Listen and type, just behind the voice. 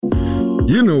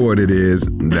You know what it is.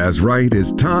 That's right.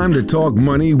 It's time to talk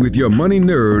money with your money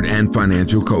nerd and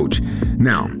financial coach.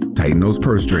 Now, tighten those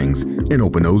purse strings and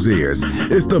open those ears.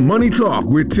 It's the Money Talk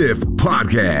with Tiff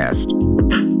podcast.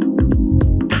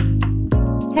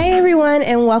 Hey everyone,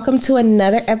 and welcome to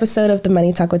another episode of the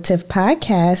Money Talk with Tiff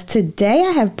podcast. Today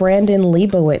I have Brandon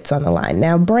Leibowitz on the line.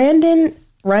 Now, Brandon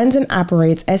runs and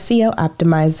operates SEO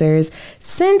Optimizers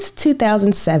since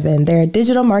 2007. They're a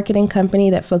digital marketing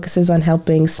company that focuses on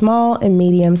helping small and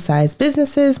medium-sized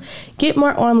businesses get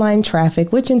more online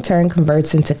traffic, which in turn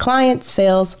converts into clients,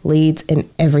 sales, leads, and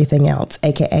everything else,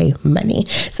 aka money.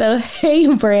 So,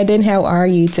 hey Brandon, how are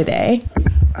you today?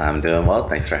 I'm doing well.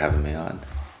 Thanks for having me on.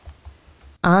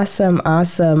 Awesome.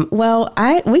 Well,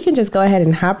 we can just go ahead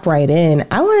and hop right in.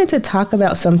 I wanted to talk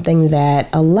about something that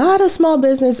a lot of small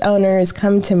business owners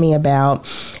come to me about,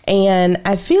 and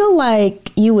I feel like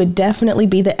you would definitely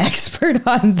be the expert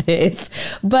on this,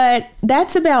 but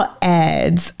that's about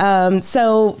ads.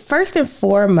 So first and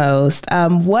foremost,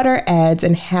 what are ads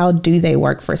and how do they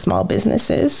work for small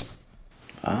businesses?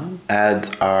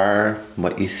 Ads are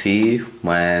what you see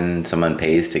when someone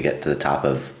pays to get to the top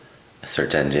of a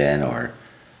search engine, or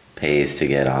pays to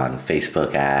get on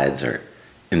Facebook ads or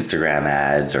Instagram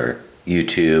ads or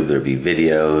YouTube. There'd be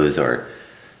videos, or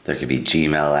there could be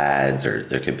Gmail ads, or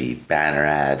there could be banner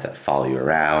ads that follow you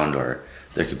around, or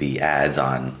there could be ads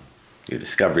on your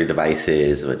Discovery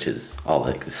devices, which is all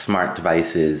like the smart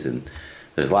devices. And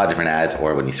there's a lot of different ads.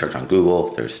 Or when you search on Google,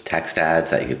 there's text ads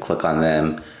that you could click on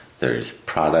them. There's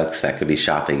products that could be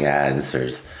shopping ads.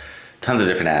 There's tons of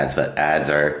different ads, but ads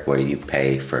are where you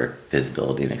pay for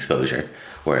visibility and exposure.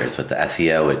 Whereas with the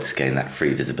SEO, it's getting that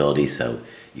free visibility, so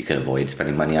you can avoid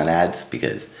spending money on ads,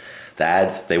 because the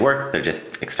ads, they work, they're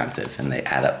just expensive, and they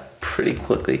add up pretty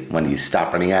quickly. When you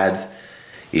stop running ads,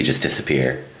 you just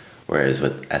disappear. Whereas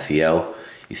with SEO,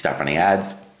 you stop running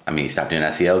ads, you stop doing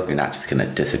SEO, you're not just going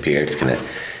to disappear. It's going to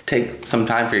take some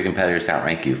time for your competitors to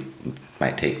outrank you. It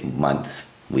might take months,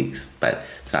 weeks, but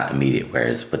it's not immediate.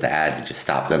 Whereas with the ads, you just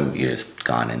stop them, you're just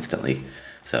gone instantly.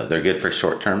 So they're good for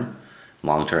short term.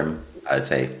 Long term, I would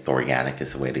say organic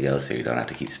is the way to go, so you don't have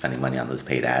to keep spending money on those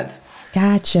paid ads.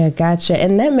 Gotcha.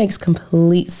 And that makes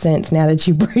complete sense now that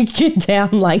you break it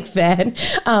down like that.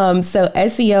 So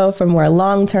SEO for more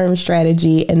long-term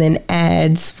strategy, and then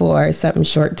ads for something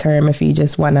short-term if you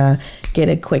just want to get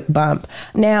a quick bump.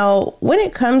 Now, when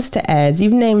it comes to ads,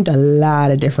 you've named a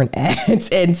lot of different ads,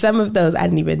 and some of those I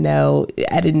didn't know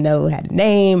had a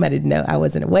name. I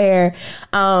wasn't aware.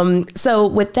 So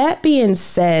with that being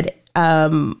said,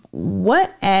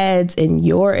 what ads in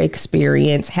your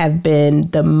experience have been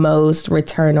the most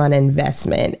return on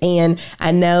investment? And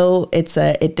I know it's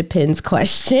it depends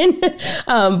question,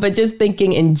 but just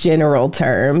thinking in general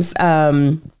terms,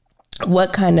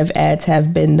 what kind of ads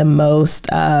have been the most,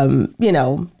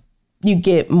 you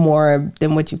get more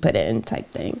than what you put in type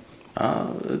thing?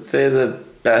 I'd say the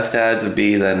best ads would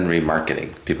be then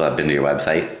remarketing. People have been to your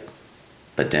website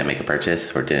but didn't make a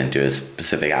purchase or didn't do a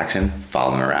specific action,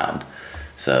 follow them around.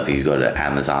 So if you go to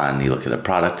Amazon, you look at a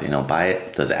product, you don't buy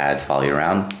it, those ads follow you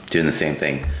around, doing the same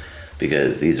thing,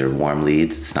 because these are warm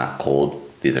leads. It's not cold.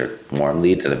 These are warm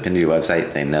leads that have been to your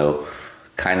website. They know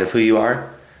kind of who you are,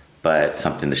 but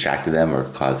something distracted them or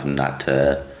caused them not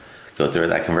to go through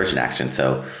that conversion action.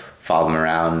 So follow them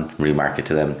around, remarket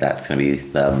to them. That's going to be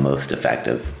the most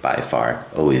effective by far.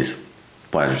 Always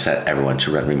 100% everyone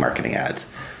should run remarketing ads,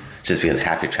 just because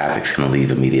half your traffic's going to leave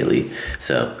immediately.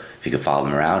 So if you can follow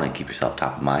them around and keep yourself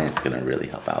top of mind, it's going to really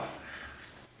help out.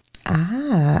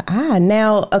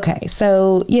 Now, okay.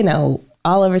 So,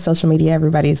 all over social media,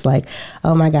 everybody's like,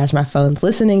 oh my gosh, my phone's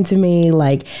listening to me.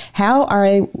 Like, how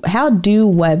do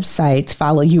websites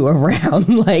follow you around?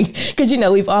 Like, because,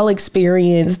 we've all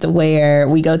experienced where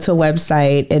we go to a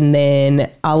website and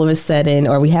then all of a sudden,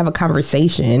 or we have a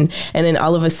conversation and then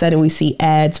all of a sudden we see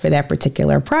ads for that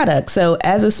particular product. So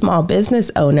as a small business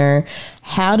owner,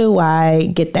 how do I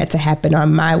get that to happen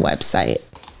on my website?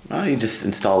 Well, you just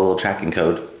install a little tracking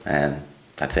code and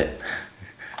that's it.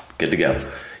 Good to go.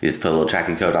 You just put a little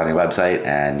tracking code on your website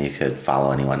and you could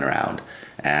follow anyone around.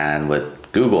 And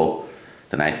with Google,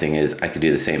 the nice thing is I could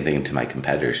do the same thing to my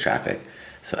competitors' traffic.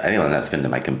 So anyone that's been to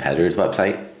my competitor's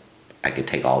website, I could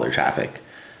take all their traffic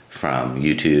from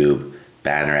YouTube,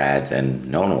 banner ads, and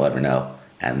no one will ever know.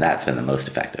 And that's been the most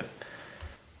effective.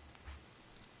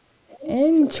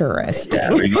 Interesting. Yeah,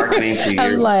 remarketing to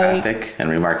your traffic and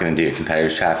remarketing to your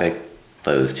competitors' traffic,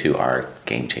 those two are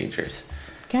game changers.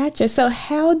 Gotcha. So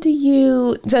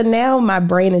so now my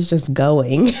brain is just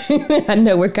going. I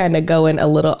know we're kind of going a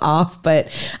little off, but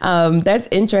that's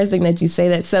interesting that you say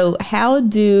that. So how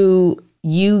do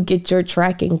you get your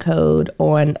tracking code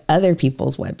on other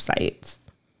people's websites?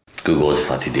 Google just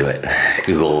lets you do it.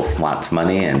 Google wants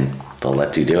money and they'll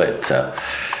let you do it. So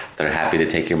they're happy to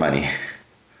take your money.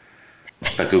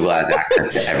 But Google has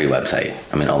access to every website.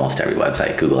 I mean, almost every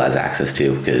website Google has access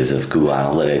to because of Google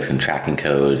Analytics and tracking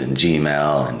codes and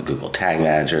Gmail and Google Tag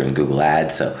Manager and Google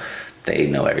Ads. So they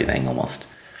know everything almost.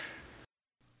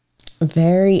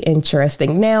 Very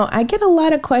interesting. Now, I get a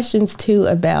lot of questions too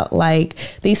about like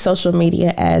these social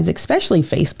media ads, especially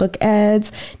Facebook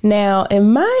ads. Now,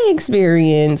 in my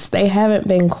experience, they haven't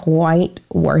been quite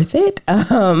worth it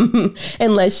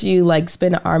unless you like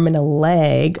spend an arm and a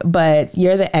leg, but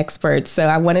you're the expert. So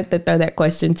I wanted to throw that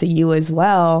question to you as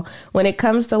well. When it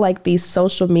comes to like these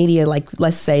social media, like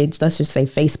let's just say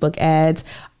Facebook ads,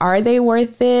 are they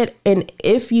worth it? And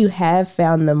if you have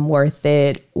found them worth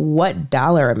it, what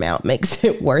dollar amount makes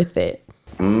it worth it?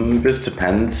 This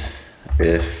depends.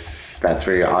 If that's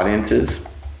where your audience is,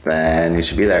 then you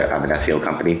should be there. I'm an SEO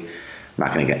company. I'm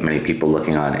not going to get many people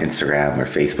looking on Instagram or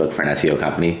Facebook for an SEO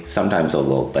company. Sometimes they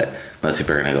will, but most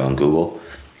people are going to go on Google,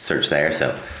 search there.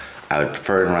 So I would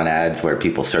prefer to run ads where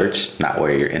people search, not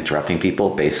where you're interrupting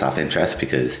people based off interest,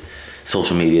 because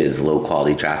social media is low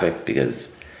quality traffic because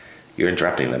you're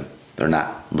interrupting them. They're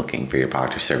not looking for your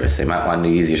product or service. They might want to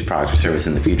use your product or service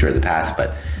in the future or the past,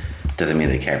 but it doesn't mean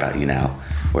they care about you now.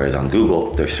 Whereas on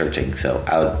Google, they're searching. So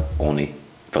I would only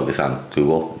focus on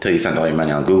Google until you spend all your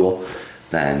money on Google,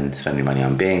 then spend your money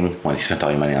on Bing. Once you spent all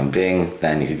your money on Bing,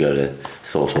 then you could go to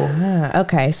social.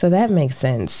 Okay, so that makes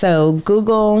sense. So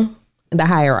Google, the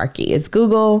hierarchy is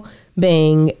Google,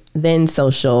 Bing, then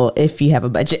social if you have a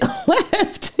budget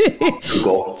left.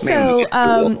 Google, mainly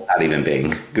Google, not even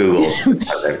Bing. Google,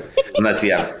 unless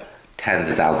you have tens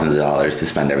of thousands of dollars to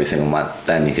spend every single month,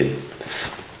 then you could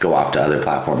go off to other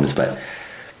platforms. But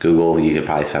Google, you could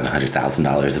probably spend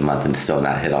 $100,000 a month and still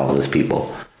not hit all of those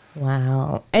people.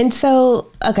 Wow. And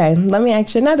so, okay, let me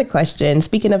ask you another question.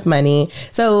 Speaking of money,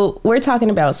 so we're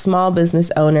talking about small business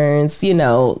owners,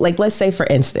 like let's say, for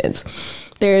instance,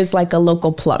 there's like a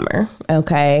local plumber,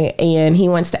 okay, and he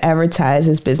wants to advertise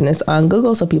his business on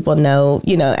Google so people know,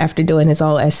 after doing his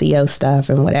whole SEO stuff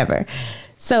and whatever.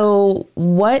 So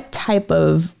what type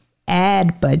of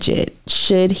ad budget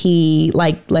should he,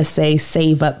 like, let's say,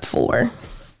 save up for?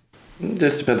 It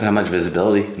just depends how much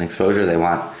visibility and exposure they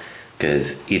want,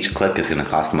 because each click is going to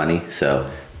cost money. So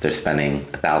if they're spending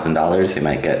 $1,000, they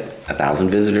might get 1,000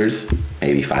 visitors,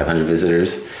 maybe 500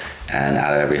 visitors. And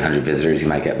out of every 100 visitors, you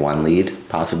might get one lead,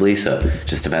 possibly. So it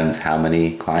just depends how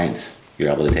many clients you're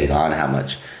able to take on, how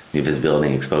much new visibility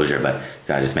and exposure. But you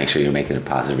gotta just make sure you're making a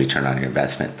positive return on your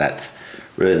investment. That's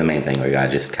really the main thing, where you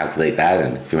gotta just calculate that.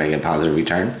 And if you're making a positive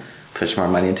return, push more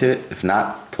money into it. If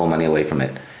not, pull money away from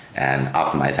it and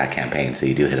optimize that campaign so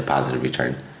you do hit a positive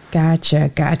return.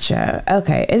 Gotcha.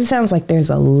 Okay. It sounds like there's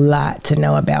a lot to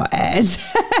know about ads.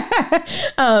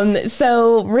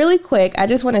 So really quick, I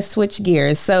just want to switch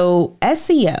gears. So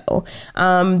SEO,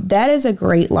 that is a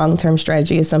great long-term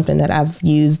strategy. It's something that I've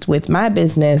used with my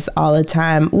business all the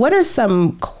time. What are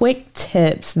some quick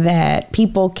tips that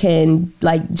people can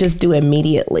just do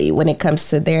immediately when it comes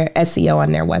to their SEO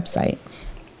on their website?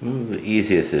 The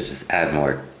easiest is just add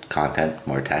more content,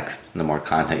 more text. The more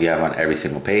content you have on every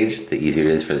single page, the easier it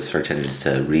is for the search engines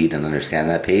to read and understand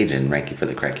that page and rank you for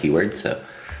the correct keywords. So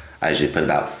I usually put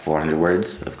about 400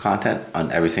 words of content on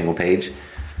every single page.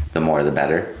 The more the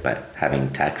better, but having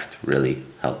text really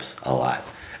helps a lot.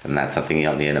 And that's something you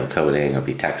don't need to know coding or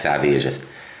be tech savvy. Is just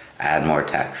add more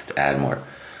text, add more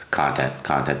content.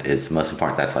 Content is most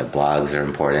important. That's why blogs are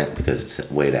important, because it's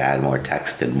a way to add more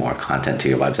text and more content to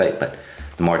your website. But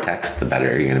the more text, the better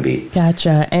you're going to be.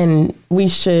 Gotcha. And we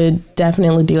should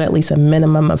definitely do at least a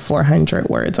minimum of 400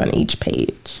 words on each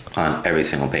page. On every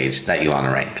single page that you want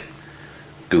to rank.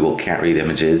 Google can't read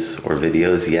images or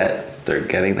videos yet. They're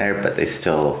getting there, but they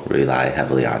still rely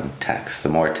heavily on text. The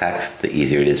more text, the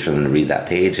easier it is for them to read that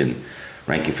page and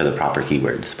rank you for the proper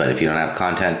keywords. But if you don't have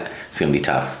content, it's going to be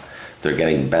tough. They're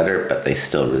getting better, but they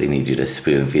still really need you to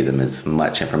spoon feed them as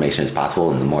much information as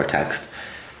possible. And the more text,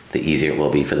 the easier it will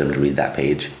be for them to read that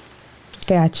page.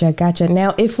 Gotcha.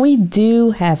 Now, if we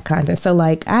do have content, so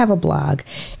I have a blog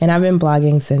and I've been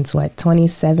blogging since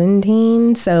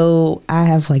 2017. So I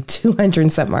have 200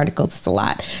 and something articles. It's a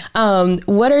lot.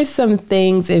 What are some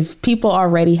things, if people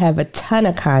already have a ton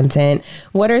of content,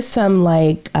 what are some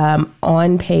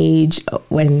on page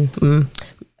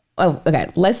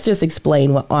okay. Let's just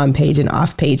explain what on page and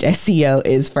off page SEO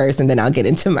is first, and then I'll get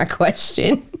into my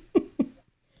question.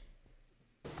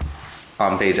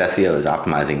 On-page SEO is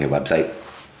optimizing your website.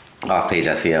 Off-page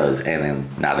SEO is anything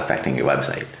not affecting your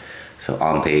website. So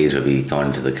on-page would be going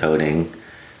into the coding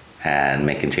and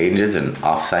making changes. And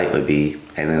offsite would be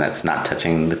anything that's not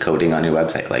touching the coding on your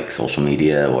website, like social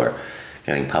media or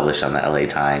getting published on the LA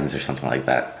Times or something like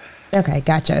that. Okay,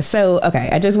 gotcha. So,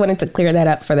 I just wanted to clear that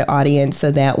up for the audience so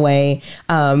that way,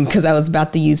 because I was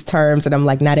about to use terms and I'm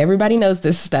like, not everybody knows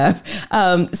this stuff.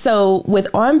 So with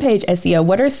on-page SEO,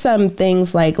 what are some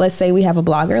things like, let's say we have a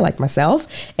blogger like myself,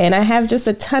 and I have just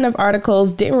a ton of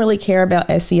articles, didn't really care about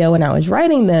SEO when I was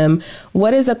writing them.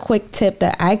 What is a quick tip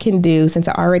that I can do since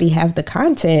I already have the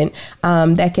content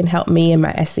that can help me in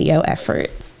my SEO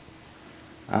efforts?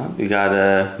 You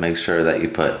gotta make sure that you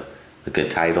put a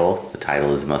good title. The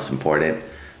title is the most important.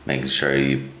 Making sure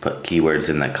you put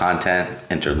keywords in the content,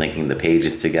 interlinking the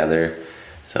pages together.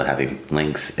 So having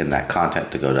links in that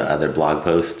content to go to other blog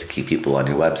posts to keep people on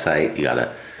your website. You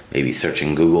gotta maybe search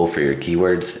in Google for your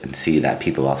keywords and see that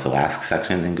people also ask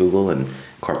section in Google and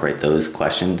incorporate those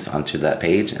questions onto that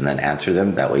page and then answer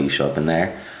them. That way you show up in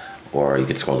there. Or you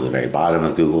could scroll to the very bottom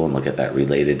of Google and look at that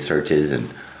related searches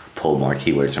and pull more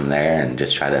keywords from there and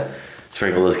just try to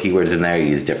sprinkle those keywords in there.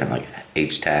 Use different like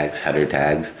H tags, header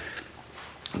tags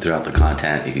throughout the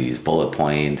content. You could use bullet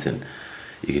points and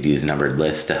you could use numbered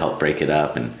lists to help break it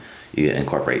up. And you can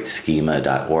incorporate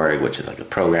schema.org, which is like a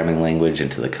programming language,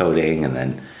 into the coding. And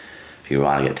then if you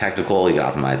want to get technical, you can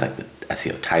optimize like the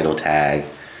SEO title tag,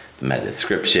 the meta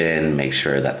description, make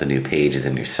sure that the new page is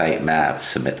in your sitemap,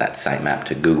 submit that sitemap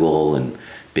to Google and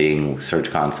Bing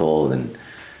Search Console, and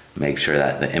make sure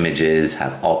that the images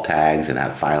have alt tags and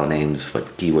have file names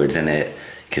with keywords in it.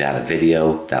 You could add a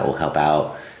video that will help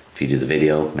out. If you do the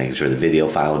video, make sure the video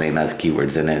file name has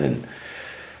keywords in it, and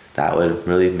that would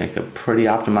really make a pretty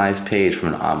optimized page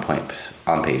from an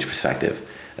on-page perspective.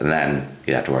 And then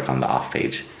you'd have to work on the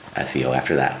off-page SEO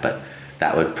after that. But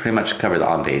that would pretty much cover the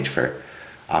on-page for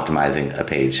optimizing a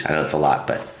page. I know it's a lot,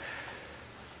 but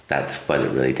that's what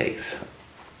it really takes.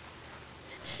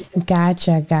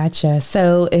 Gotcha.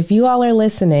 So if you all are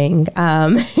listening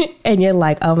and you're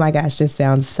like, oh my gosh, this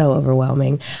sounds so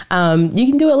overwhelming, you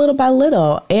can do it little by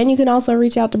little. And you can also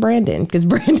reach out to Brandon, because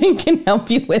Brandon can help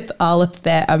you with all of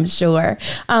that, I'm sure.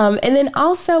 And then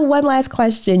also one last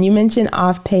question. You mentioned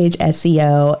off-page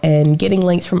SEO and getting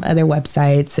links from other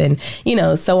websites and,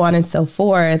 so on and so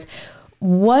forth.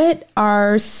 What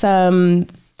are some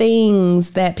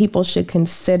things that people should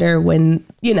consider when,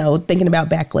 thinking about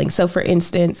backlinks? So for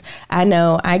instance, I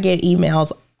know I get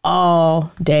emails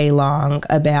all day long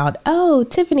about, oh,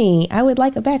 Tiffany, I would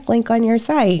like a backlink on your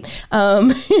site.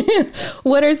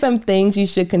 What are some things you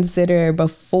should consider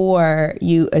before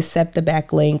you accept the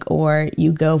backlink or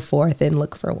you go forth and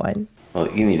look for one?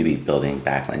 Well, you need to be building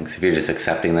backlinks. If you're just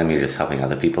accepting them, you're just helping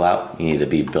other people out. You need to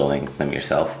be building them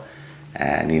yourself.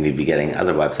 And you need to be getting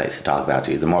other websites to talk about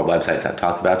you. The more websites that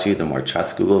talk about you, the more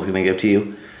trust Google's going to give to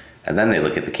you. And then they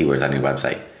look at the keywords on your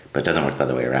website. But it doesn't work the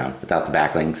other way around. Without the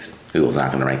backlinks, Google's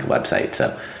not going to rank a website. So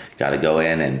you got to go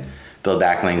in and build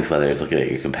backlinks, whether it's looking at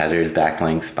your competitors'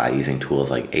 backlinks by using tools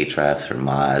like Ahrefs or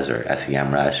Moz or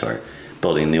SEMrush, or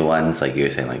building new ones like you were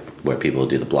saying, like where people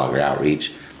do the blogger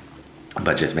outreach.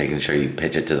 But just making sure you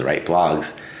pitch it to the right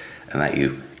blogs and that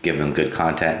you give them good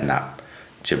content and not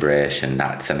gibberish and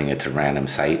not sending it to random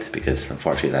sites, because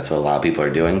unfortunately that's what a lot of people are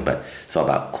doing. But it's all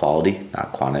about quality,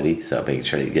 not quantity. So making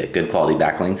sure you get good quality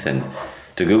backlinks. And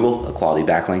to Google, a quality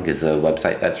backlink is a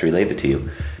website that's related to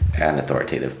you and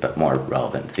authoritative, but more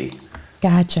relevancy.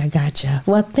 Gotcha.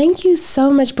 Well, thank you so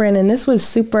much, Brandon. This was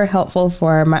super helpful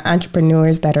for my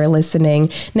entrepreneurs that are listening.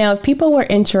 Now, if people were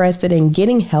interested in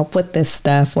getting help with this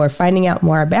stuff or finding out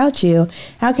more about you,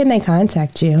 how can they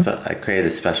contact you? So I created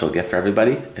a special gift for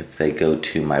everybody. If they go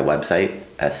to my website,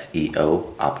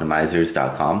 SEO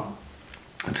Optimizers.com,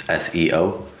 it's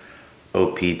SEO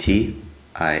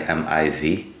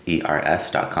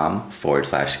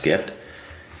OPTIMIZERS.com/gift.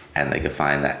 And they can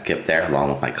find that gift there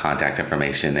along with my contact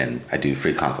information. And I do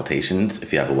free consultations.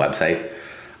 If you have a website,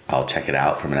 I'll check it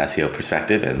out from an SEO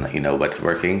perspective and let you know what's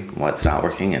working, what's not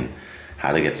working, and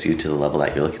how to get you to the level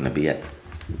that you're looking to be at.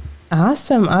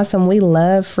 Awesome. We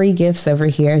love free gifts over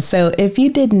here. So if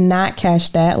you did not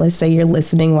catch that, let's say you're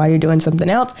listening while you're doing something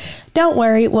else, don't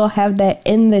worry. We'll have that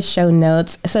in the show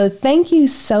notes. So thank you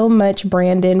so much,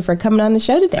 Brandon, for coming on the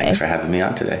show today. Thanks for having me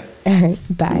on today. All right.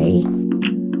 Bye.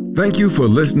 Thank you for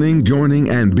listening, joining,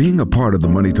 and being a part of the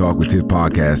Money Talk with Tiff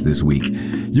podcast this week.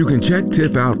 You can check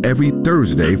Tiff out every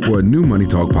Thursday for a new Money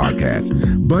Talk podcast.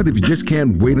 But if you just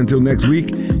can't wait until next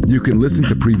week, you can listen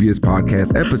to previous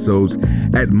podcast episodes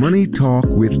at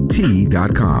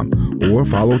moneytalkwitht.com or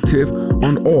follow Tiff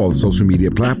on all social media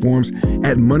platforms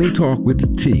at Money Talk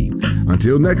with T.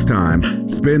 Until next time,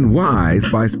 spend wise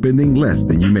by spending less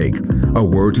than you make. A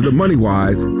word to the money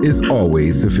wise is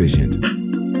always sufficient.